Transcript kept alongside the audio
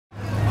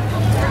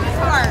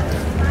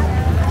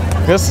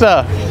Good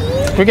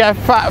stuff. We got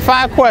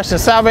five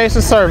questions.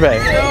 Salvation survey.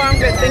 No, I'm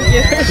good.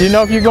 Thank you. You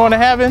know if you're going to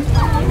heaven?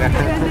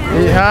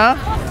 Huh?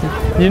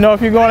 You know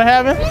if you're going to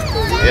heaven?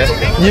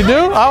 Yeah. You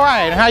do? All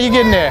right. How you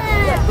getting there?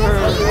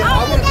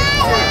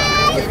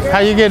 How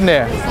you getting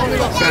there?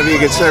 Trying to be a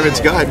good servant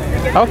to God.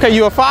 Okay,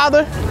 you a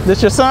father?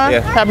 This your son? Yeah.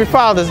 Happy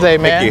Father's Day,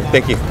 man.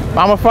 Thank you.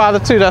 I'm a father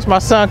too. That's my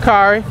son,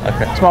 Kari.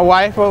 Okay. It's my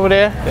wife over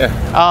there.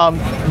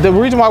 Yeah. The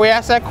reason why we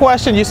asked that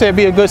question, you said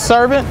be a good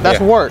servant.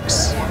 That's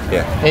works.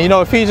 Yeah. And you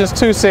know Ephesians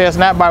 2 says,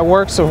 not by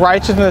works of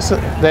righteousness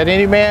that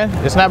any man,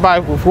 it's not by,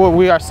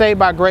 we are saved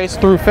by grace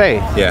through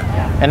faith. Yeah.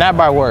 And not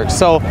by works.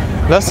 So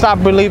let's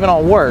stop believing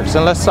on works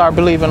and let's start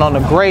believing on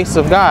the grace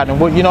of God. And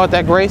what you know what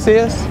that grace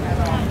is?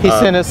 He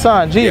sent his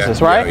son,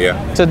 Jesus, right?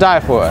 Yeah. To die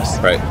for us.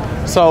 Right.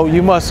 So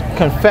you must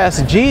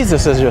confess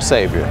Jesus as your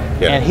Savior.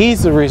 Yeah. And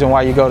he's the reason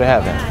why you go to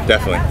heaven.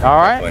 Definitely. All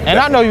right? Definitely. And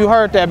I know you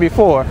heard that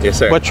before. Yes,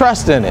 sir. But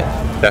trust in it.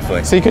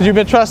 Definitely. See, because you've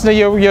been trusting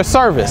in your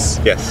service.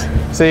 Yes.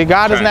 See,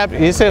 God is not,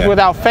 he says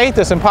without faith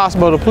it's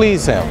impossible to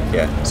please him.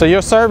 Yeah. So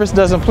your service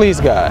doesn't please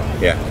God.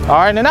 Yeah. All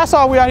right, and that's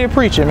all we out here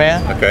preaching,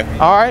 man. Okay.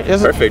 All right.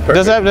 Perfect.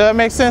 Does that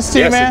make sense to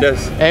you, man?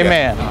 Yes, it does.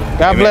 Amen. Yeah.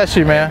 God bless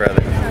you, man.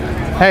 Brother.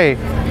 Hey,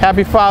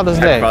 happy Father's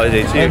Day. Happy Father's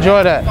Day to you.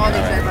 Enjoy that.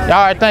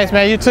 All right, thanks,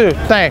 man. You too.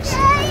 Thanks.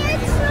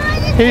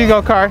 Here you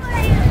go, Kari.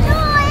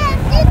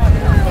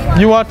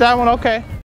 You want that one? Okay.